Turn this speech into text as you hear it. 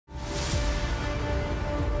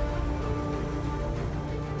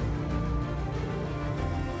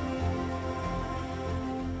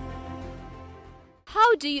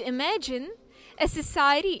How do you imagine a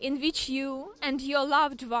society in which you and your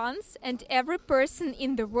loved ones and every person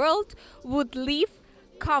in the world would live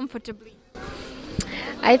comfortably?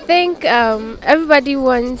 I think everybody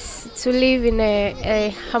wants to live in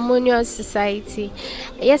a harmonious society.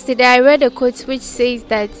 Yesterday, I read a quote which says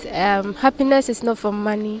that happiness is not from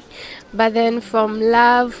money, but then from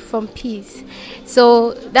love, from peace.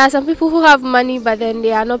 So there are some people who have money, but then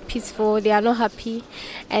they are not peaceful, they are not happy,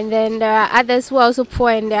 and then there are others who are also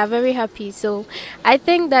poor and they are very happy. So I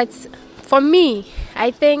think that for me,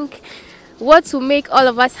 I think what will make all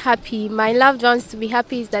of us happy, my loved ones to be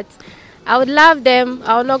happy, is that I would love them.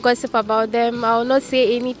 I will not gossip about them. I will not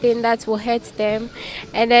say anything that will hurt them.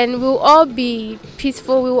 And then we'll all be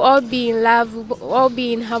peaceful. We'll all be in love. We'll all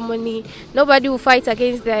be in harmony. Nobody will fight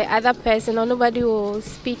against the other person, or nobody will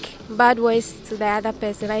speak bad words to the other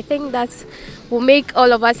person. I think that will make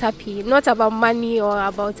all of us happy, not about money or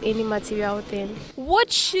about any material thing.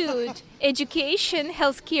 What should education,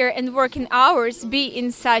 healthcare, and working hours be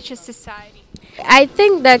in such a society? I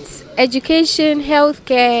think that education,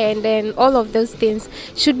 healthcare, and then all of those things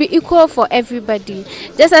should be equal for everybody.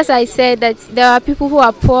 Just as I said that there are people who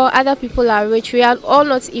are poor, other people are rich. We are all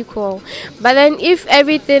not equal. But then if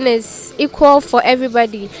everything is equal for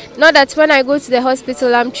everybody, not that when I go to the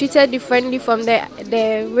hospital I'm treated differently from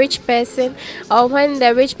the rich person, or when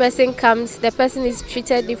the rich person comes, the person is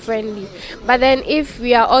treated differently. But then if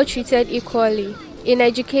we are all treated equally, in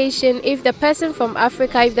education, if the person from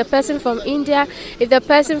Africa, if the person from India, if the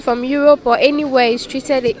person from Europe or anywhere is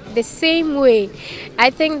treated the same way,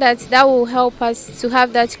 I think that will help us to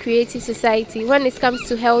have that creative society. When it comes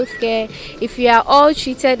to healthcare, if we are all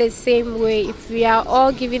treated the same way, if we are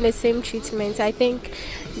all given the same treatment, I think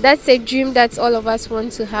that's a dream that all of us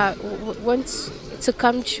want to have, want to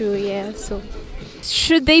come true. Yeah. So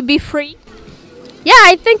should they be free? Yeah,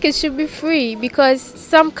 I think it should be free because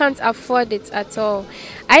some can't afford it at all.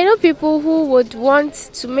 I know people who would want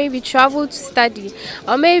to maybe travel to study,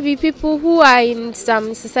 or maybe people who are in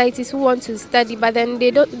some societies who want to study, but then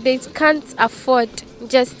they can't afford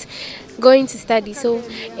just going to study. So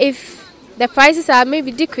if the prices are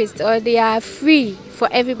maybe decreased or they are free for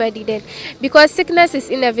everybody, then because sickness is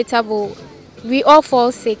inevitable, we all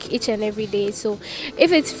fall sick each and every day. So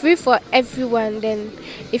if it's free for everyone, then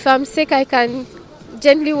if I'm sick, I can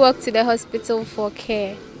gently walk to the hospital for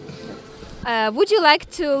care. Would you like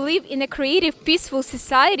to live in a creative, peaceful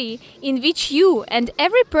society in which you and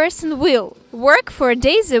every person will work 4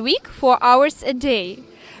 days a week, 4 hours a day,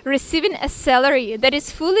 receiving a salary that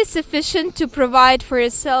is fully sufficient to provide for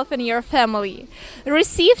yourself and your family,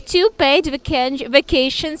 receive 2 paid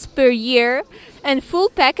vacations per year, and full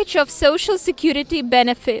package of social security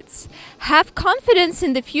benefits, have confidence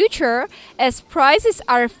in the future as prices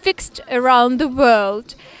are fixed around the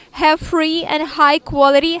world, have free and high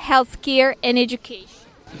quality healthcare and education?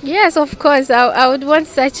 Yes, of course. I would want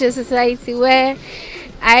such a society where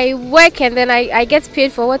I work and then I get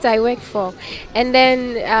paid for what I work for. And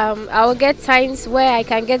then I will get times where I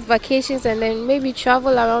can get vacations and then maybe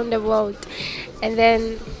travel around the world. And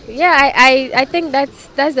then, yeah, I think that's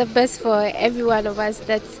the best for every one of us.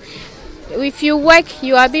 That if you work,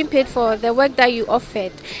 you are being paid for the work that you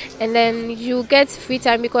offered, and then you get free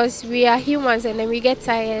time because we are humans, and then we get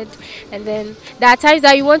tired, and then there are times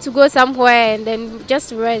that you want to go somewhere and then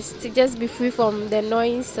just rest, just be free from the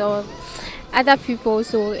noise or other people.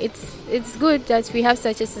 So it's good that we have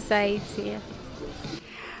such a society. Yeah.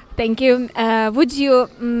 Thank you.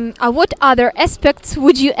 What other aspects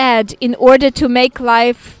would you add in order to make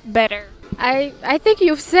life better? I think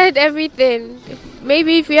you've said everything.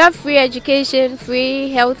 Maybe if we have free education,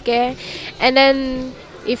 free healthcare, and then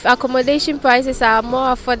if accommodation prices are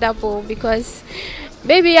more affordable, because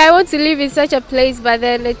maybe I want to live in such a place, but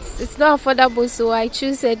then it's not affordable, so I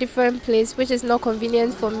choose a different place which is not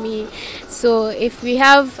convenient for me. So if we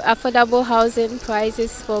have affordable housing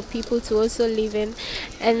prices for people to also live in,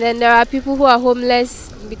 and then there are people who are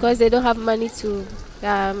homeless because they don't have money to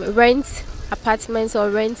rent apartments or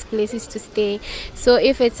rent places to stay. So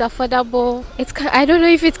if it's affordable, I don't know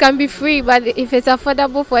if it can be free, but if it's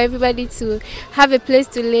affordable for everybody to have a place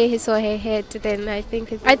to lay his or her head, then I think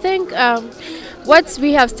what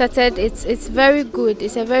we have started, it's very good.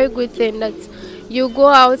 It's a very good thing that you go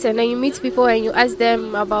out and then you meet people and you ask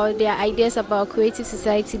them about their ideas about creative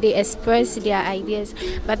society. They express their ideas,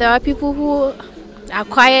 but there are people who are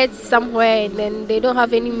quiet somewhere and then they don't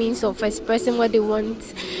have any means of expressing what they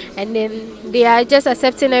want, and then they are just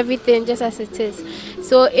accepting everything just as it is.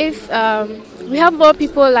 So if we have more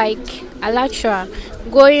people like Alatra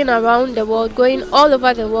going around the world, going all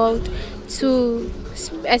over the world to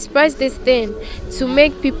express this thing, to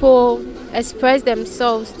make people express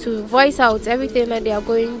themselves, to voice out everything that they are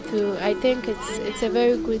going through, I think it's a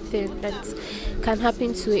very good thing that can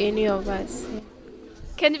happen to any of us.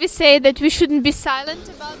 Can we say that we shouldn't be silent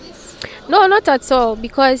about this? No, not at all,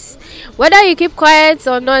 because whether you keep quiet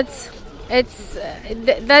or not, it's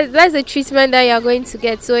that's the treatment that you are going to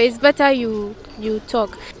get. So it's better you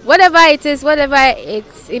talk. Whatever it is, whatever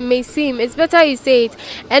it may seem, it's better you say it.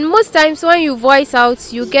 And most times when you voice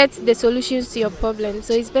out, you get the solutions to your problem.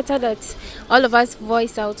 So it's better that all of us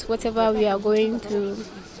voice out whatever we are going through.